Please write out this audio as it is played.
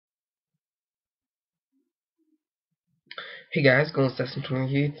Hey guys, Golden Assassin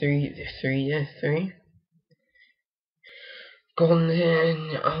 23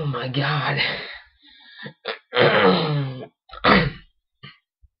 Golden, oh my god.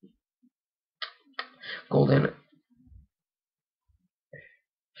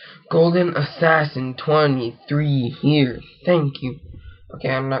 Golden Assassin 23 here. Thank you. Okay,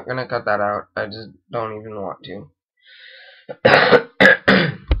 I'm not gonna cut that out. I just don't even want to.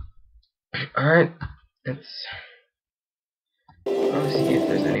 Alright, let's see if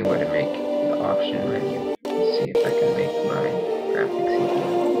there's any way to make the option menu. Let's see if I can make my graphics even.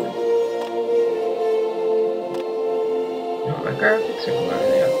 No, my graphics are low.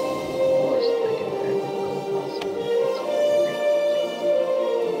 They have the lowest they can ever go possible.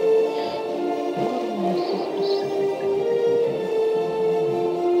 What is so specific that you can do?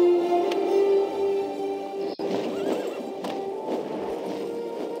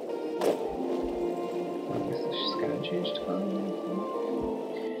 I guess it's just gonna change to quality.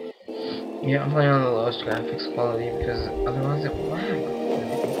 Yeah, I'm playing on the lowest graphics quality because otherwise it will lag.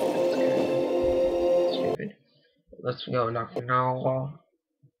 That's kind of stupid. Let's go, Dr. Narwhal.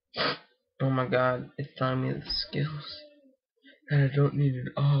 Oh my god, it's telling me the skills. And I don't need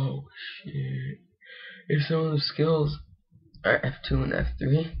it. Oh shit. If some of the skills are F2 and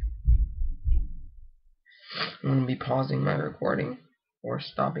F3, I'm going to be pausing my recording or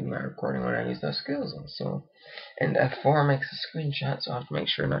stopping my recording when I use those skills also. And F4 makes a screenshot, so I have to make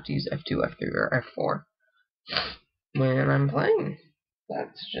sure not to use F2, F3, or F4 when I'm playing.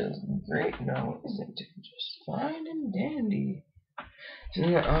 That's just great now, isn't it? Just fine and dandy.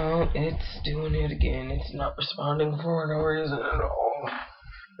 Oh, it's doing it again. It's not responding for no reason at all.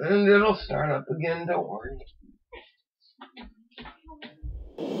 And it'll start up again, don't worry.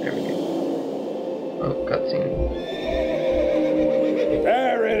 There we go. Oh, cutscene.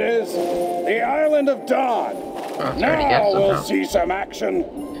 There it is! The Island of Dawn! Oh, now we'll see some action!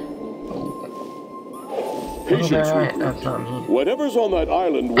 Patience, right. That's not me. whatever's on that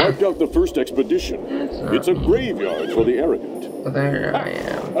island wiped out the first expedition. It's a graveyard for the arrogant. Well, there I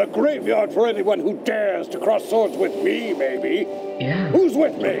am. A graveyard for anyone who dares to cross swords with me, maybe. Yeah. Who's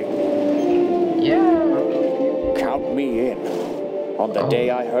with me? Yeah. Count me in. On the day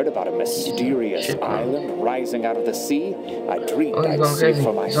I heard about a mysterious island rising out of the sea, I dreamed I'd see it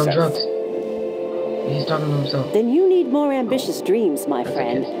for myself. He's on drugs. He's talking to himself. Then you need more ambitious dreams, my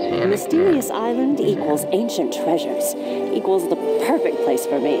friend. A mysterious island equals ancient treasures. Equals the perfect place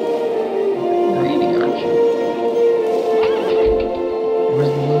for me. Greedy, aren't you? Where's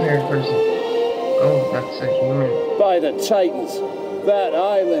the blue-haired person? Oh, that's a human. By the Titans, that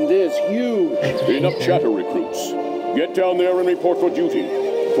island is huge. Enough chatter, recruits. Get down there and report for duty.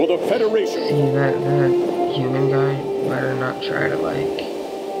 For the Federation. See, that human guy better not try to, like,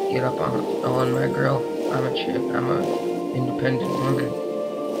 get up on my grill. I'm a chick. I'm a independent woman.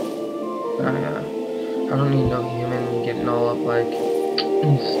 I don't need no human getting all up like,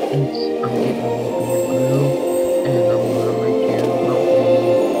 I'm getting up on your grill, and I'm gonna make you love me.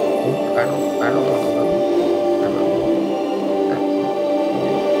 I don't want to love you. I love you.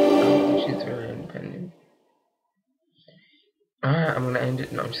 I don't think she's very independent. Alright, I'm gonna end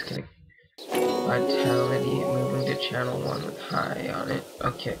it. No, I'm just kidding. Vitality, moving to channel 1 with high on it.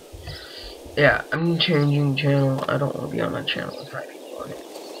 Okay. Yeah, I'm changing channel. I don't want to be on a channel with high people on it.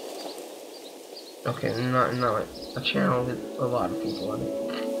 Okay, not a channel with a lot of people on it.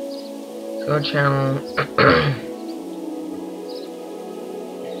 Let's go channel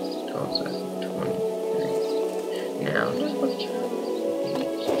 23. Now, just what channel?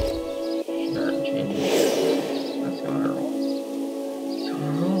 Not changing. That's how I roll.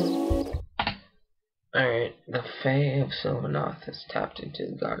 Alright, the Fae of Sylvanoth has tapped into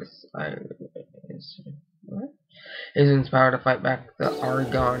the goddess is inspired to fight back the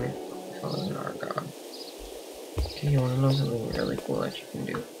Argon. If I was an Argon. Okay, you wanna know something really cool that you can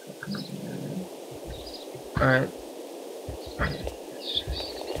do? Alright.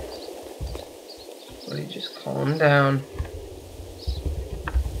 Let's just calm down.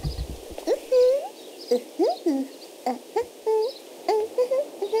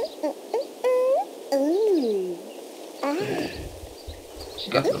 She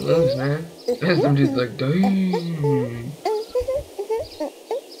got the moves, man. I'm just like, dang.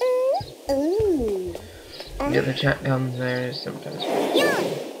 The other chat down there is sometimes.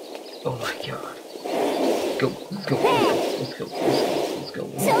 Oh my god. Let's go. Let's go. Let's go. Let's go.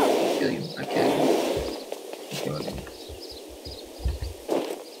 Let's go. Kill you. I kill you. Let's go.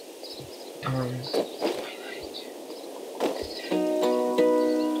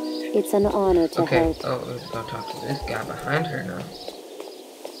 It's an honor to help. Oh, let's go talk to this guy behind her now.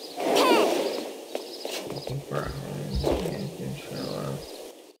 Looking for a home.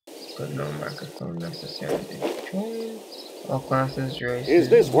 But no microphone necessary to join. All classes, races. Is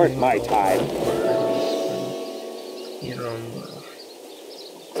this worth my time? You don't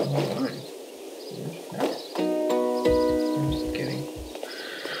I'm just kidding.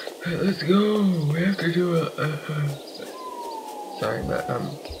 Alright, let's go. We have to do sorry, but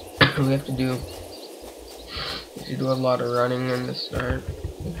we have to do a lot of running in the start.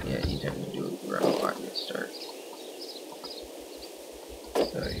 Yeah, you tend to do run a lot in the start.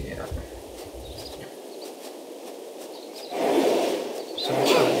 So yeah. So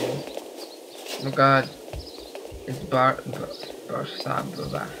oh my god. It's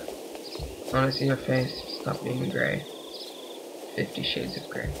Barsababa. I wanna see your face. Stop being gray. 50 Shades of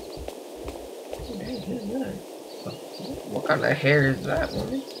Grey. Hey, who's that? What kind of hair is that,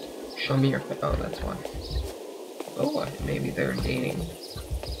 woman? Show me your face. Oh, that's why. Oh, maybe they're dating.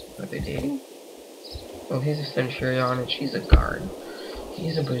 Are they dating? Oh, he's a Centurion and she's a guard.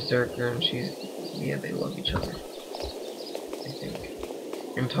 He's a berserker and she's... Yeah, they love each other. I think.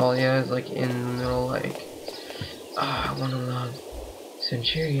 And Talia is like in the middle, like... Ah, I wanna love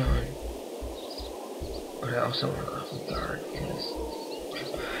Centurion. But I also wanna love the guard, because...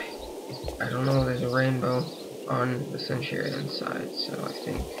 I don't know, there's a rainbow on the Centurion side, so I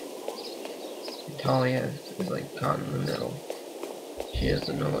think... Talia is like caught in the middle. She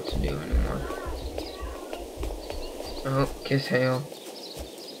doesn't know what to do anymore. Oh, kiss Hale.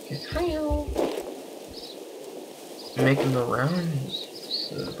 Kiss Hale! I'm making the rounds.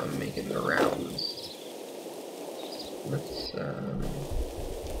 So I'm making the rounds. Let's,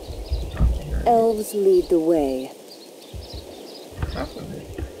 talk to her. Elves lead the way. Talk with her.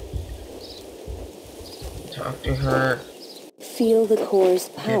 Talk to her. Feel the core's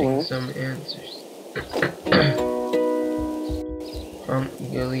power. Getting some answers. From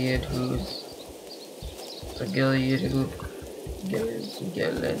Gilead, who's the Gilead who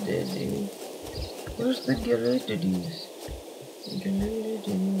Gilead. Where's the Gileadus?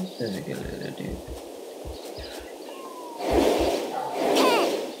 Gileadus. There's a Gilead.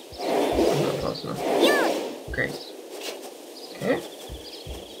 I'm not close enough. Great. Okay.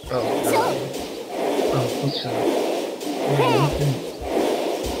 Oh, what's that?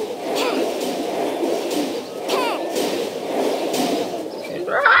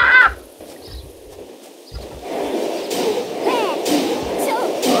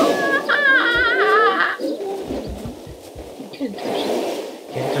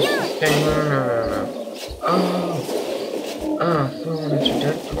 Throwing at your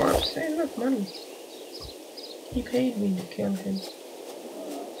dead corpse. Save enough money. He paid me to kill him.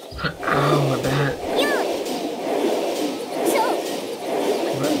 Ow, my bad.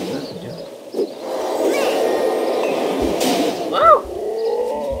 What does this do? Whoa!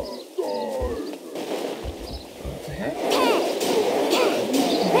 What the heck?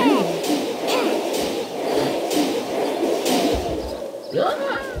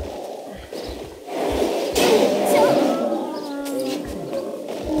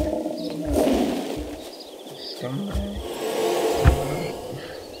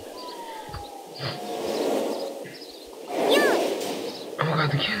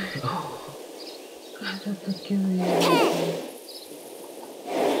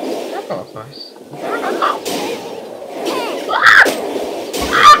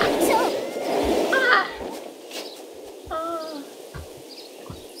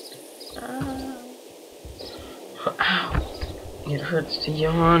 It hurts to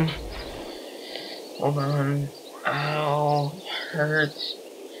yawn. Hold on. Ow. Hurts.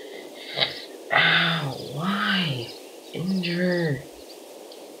 Ow. Why? Injure.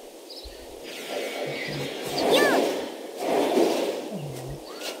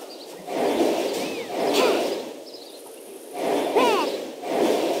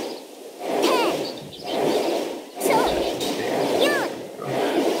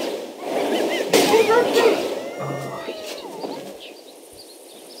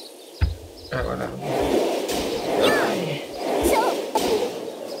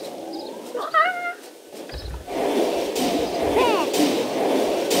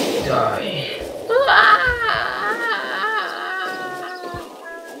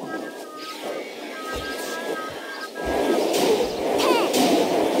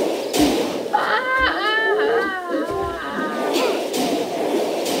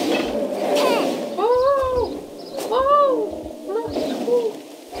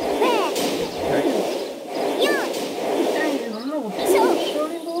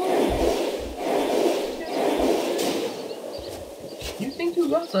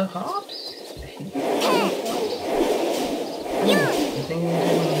 The hops?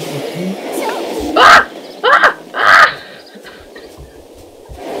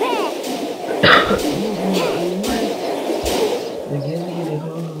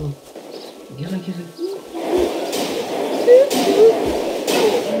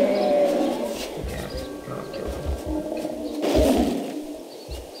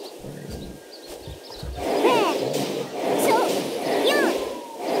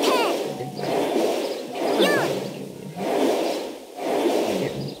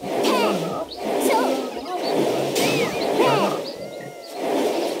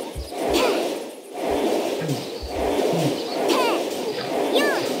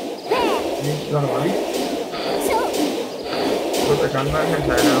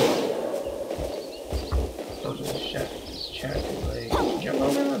 right now. So just chat to like jump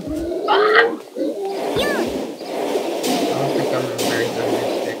over. I don't think I'm a very good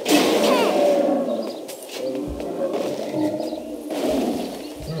mystic.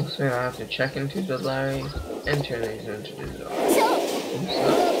 Oh, so I have to check into the line, enter these into the zone.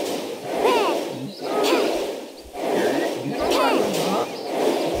 You know how to box?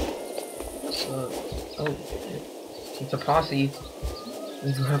 Oh, it's a posse.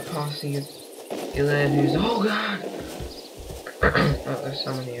 We got a posse of illithids. Oh god! Oh, there's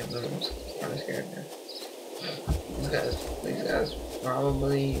so many of them. I'm kind of scared now. These guys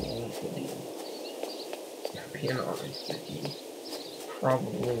probably won't believe. Being honest with you,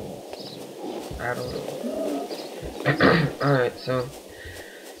 probably won't. I don't know. Alright, so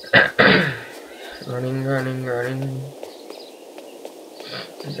running.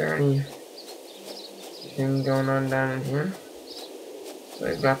 Is there anything going on down in here? So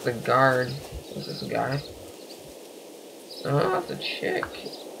I got the guard. What's this guy? Oh, that's a chick.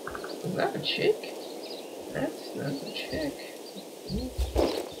 Is that a chick? That's a chick.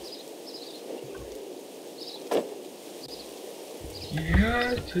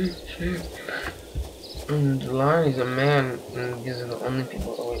 Yeah, it's a chick. And Larry's a man, and these are the only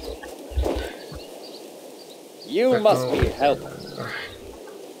people that wake up. You must be helping.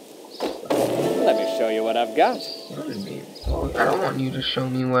 Let me show you what I've got. I don't want you to show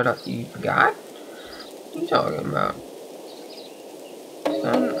me what you've got. What are you talking about? I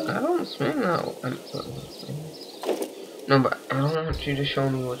don't swing that. No, but I don't want you to show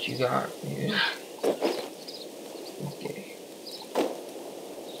me what you got, dude. Okay.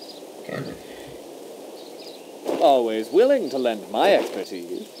 Kind of. Always willing to lend my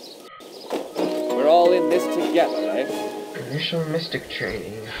expertise. We're all in this together, eh? Initial mystic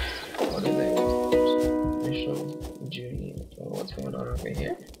training. What is it? Initial junior. What's going on over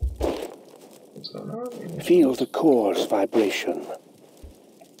here? What's going on? Feel the core's vibration.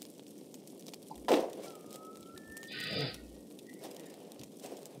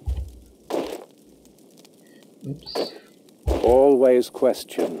 Oops. Always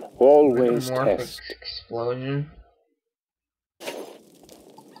question. Always test. Explosion.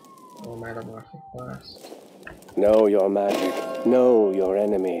 Oh, metamorphic blast. Know your magic. Know your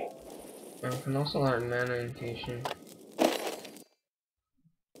enemy. I can also learn mana infusion.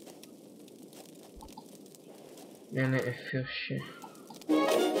 Mana infusion.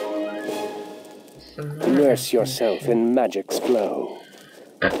 Immerse yourself in magic's flow.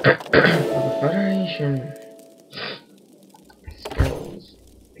 Preparation. Skills.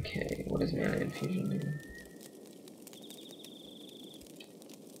 Okay, what does mana infusion do?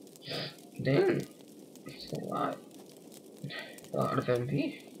 Dang. That's a lot. A lot of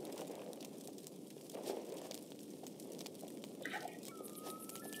MP.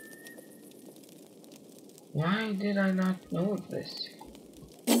 Why did I not know of this?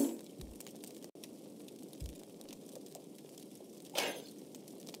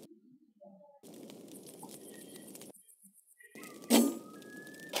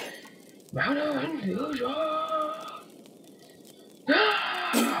 Mana infusion!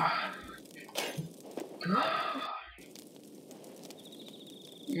 God.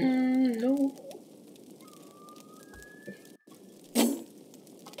 No.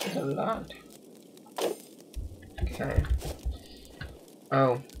 That's a lot. Okay.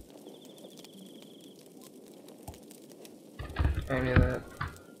 Oh. I knew that.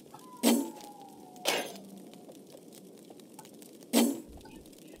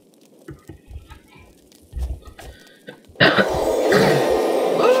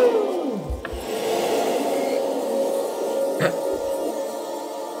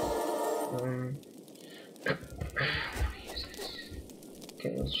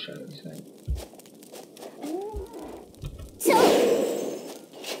 Okay, let's try this out.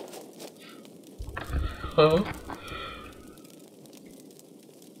 Huh?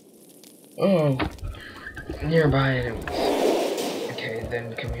 Oh. Nearby enemies. Okay,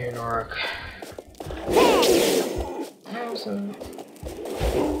 then come here, Norik. Awesome.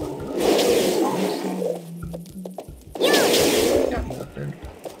 Got nothing.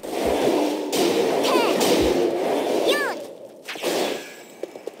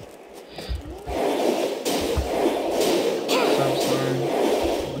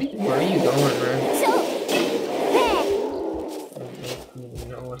 Where are you going, man? I don't even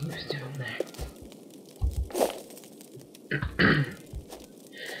know what he was doing there.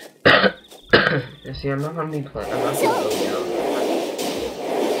 You see, I'm not gonna be playing. I'm not gonna go down.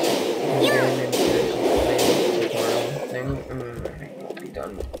 I think I'll be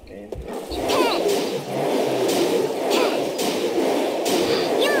done with the game.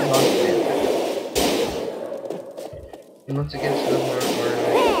 once it gets to the point where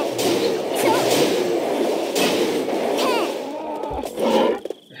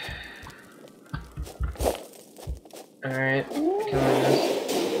alright, killing this.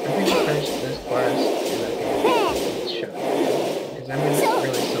 I think I'll finish this quest and I can show it. Because I mean, this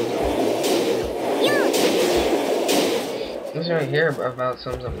really sums up the game. This right here about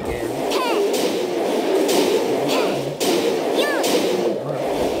sums up the game.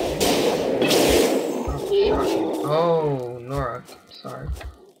 Oh, Nora, sorry.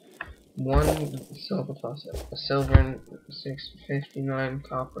 1 silver faucet, a silver and 659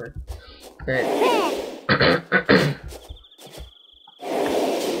 copper. Great.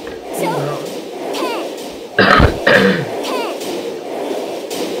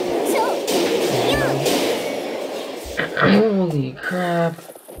 Holy crap!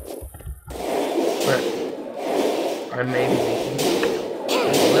 But I may be making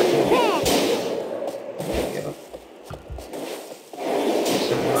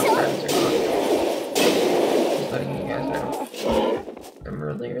I'm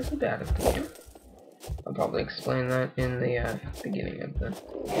really bad at the game. I'll probably explain that in the beginning of the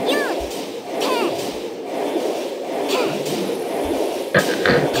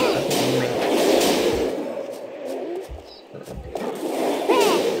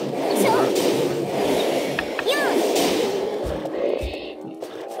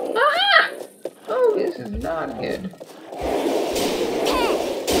Oh, this is not good.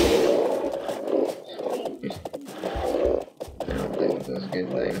 I don't think this is a good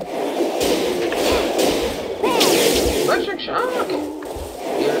thing. Electric shock!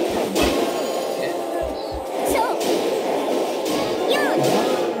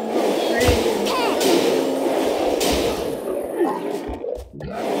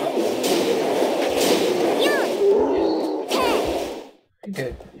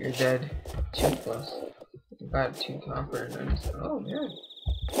 Good, you're dead. 2 plus. You got 2 copper and then oh yeah.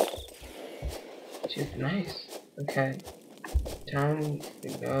 2, nice. Okay. Time to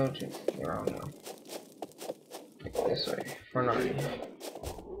go to the wrong one. This way, for 9.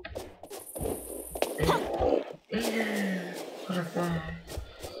 Butterfly.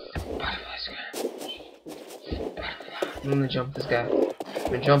 Butterfly scratch. Butterfly. I'm gonna jump this guy. I'm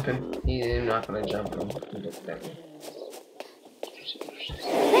gonna jump him. He's not gonna jump him.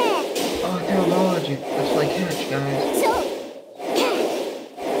 Oh, I threw a ball at you. Let's play catch, guys.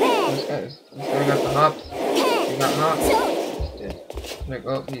 This guy got the hops. He got hops. He's dead. Like,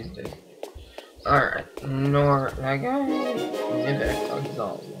 oh, he's dead. Alright, nor that guy. Maybe I thought he's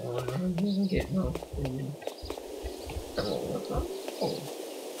all alone. He doesn't get no food. Oh, what's up? Oh.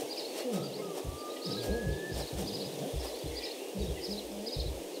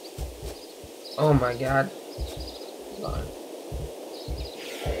 Oh my god. Fine.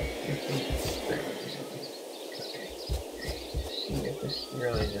 See if this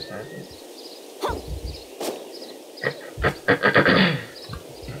really just happened.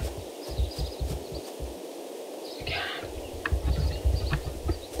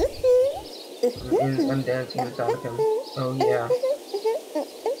 I'm dancing without him. Oh yeah.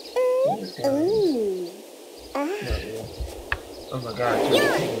 Oh my god, it's really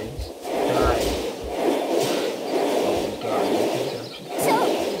penguins. Die. Oh my god,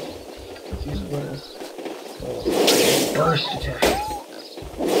 this is worse. Burst attack.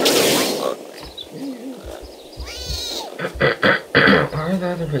 Where are the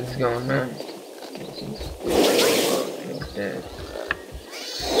other pigs going, man? He's dead.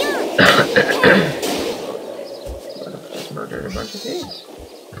 Just murdered a bunch of pigs.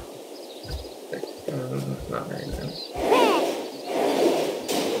 Not very nice.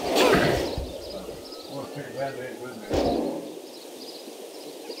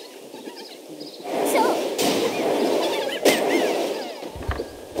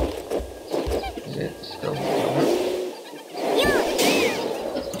 Is it still going?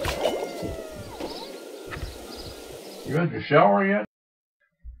 You had your shower yet?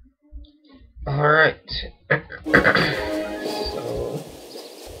 Alright. So,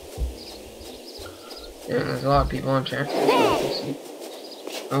 yeah, there's a lot of people on chat.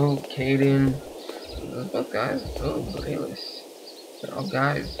 Oh, Caden. Those both guys. Oh, Bayless. They're all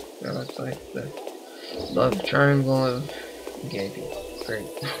guys. Yeah, that's like the love triangle of gay people. Great.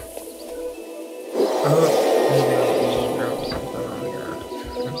 Oh, maybe I'll drop something on the ground.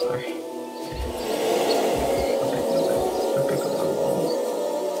 I'm sorry. I'll pick up my balls.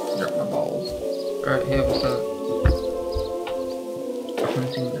 Drop my balls. Alright, hey, what's up?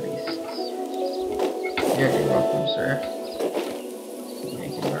 Hunting the beasts. Yeah, you're welcome, sir.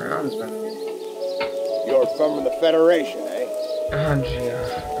 Making my rounds, by the way. You're from the Federation, eh? Gee,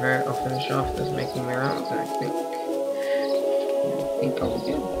 alright, I'll finish off this making my rounds, I think. think I'll be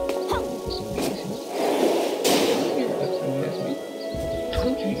good. Some bees.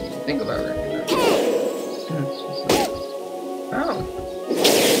 Don't you even think about it. Oh.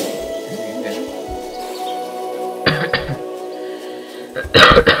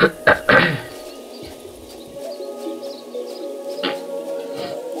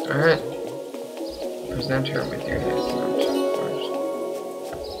 Alright. Present her with your head smash, of course.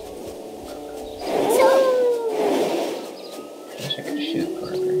 I wish I could shoot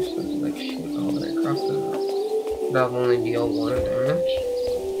farther, so I could like shoot all the way across the map. That'll only deal 1 damage.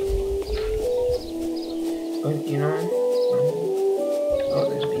 But you know, oh,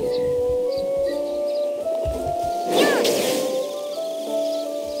 there's bees here.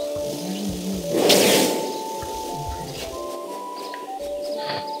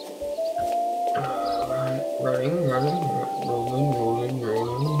 Rolling, rolling, rolling, rolling, rolling,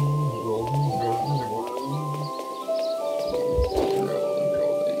 rolling, rolling,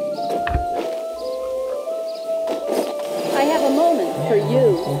 I have a moment for you.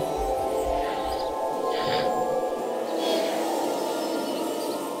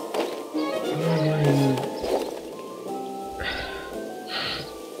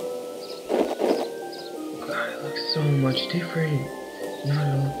 God, it looks so much different.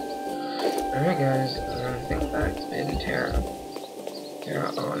 Alright guys, I think that's been Tera. Tera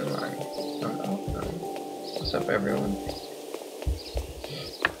Online. What's up everyone?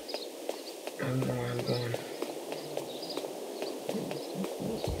 I don't know where I'm going.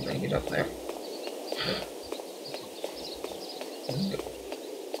 Can I get up there?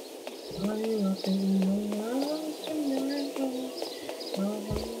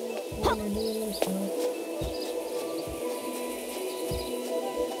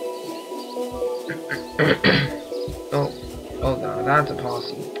 Oh god, that's a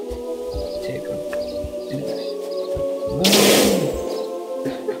posse. Let's take them. Do this.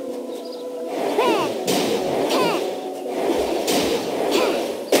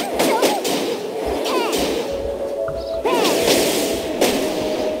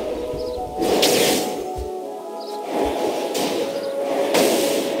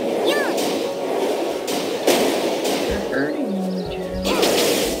 You're hurting me, Joe.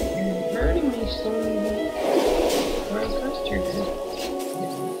 You're hurting me so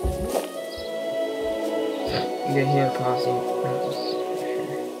you get here, posse.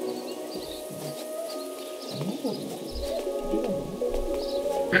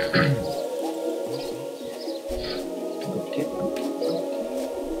 Okay.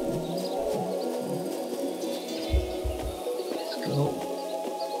 Let's go.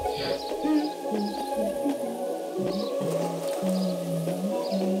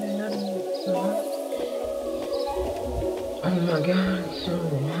 Oh my god, it's so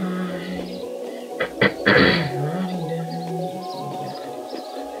high.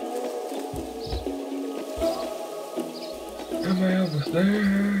 Am I almost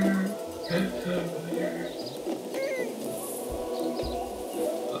there?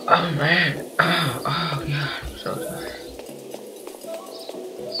 Oh man. Oh god, I'm so tired.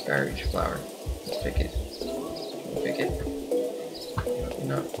 Skyreach flower. Let's pick it. Pick it.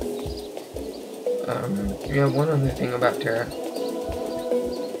 No. Yeah, one other thing about Tera.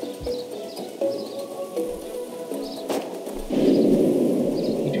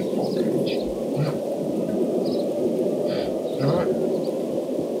 You do full damage. No.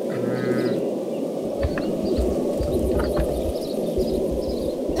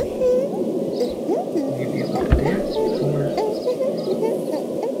 Give you a little dance before.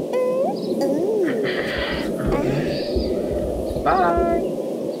 Bye.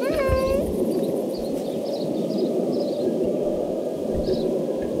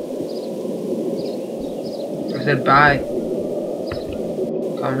 I said bye.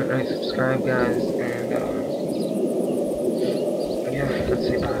 Comment, like, subscribe, guys.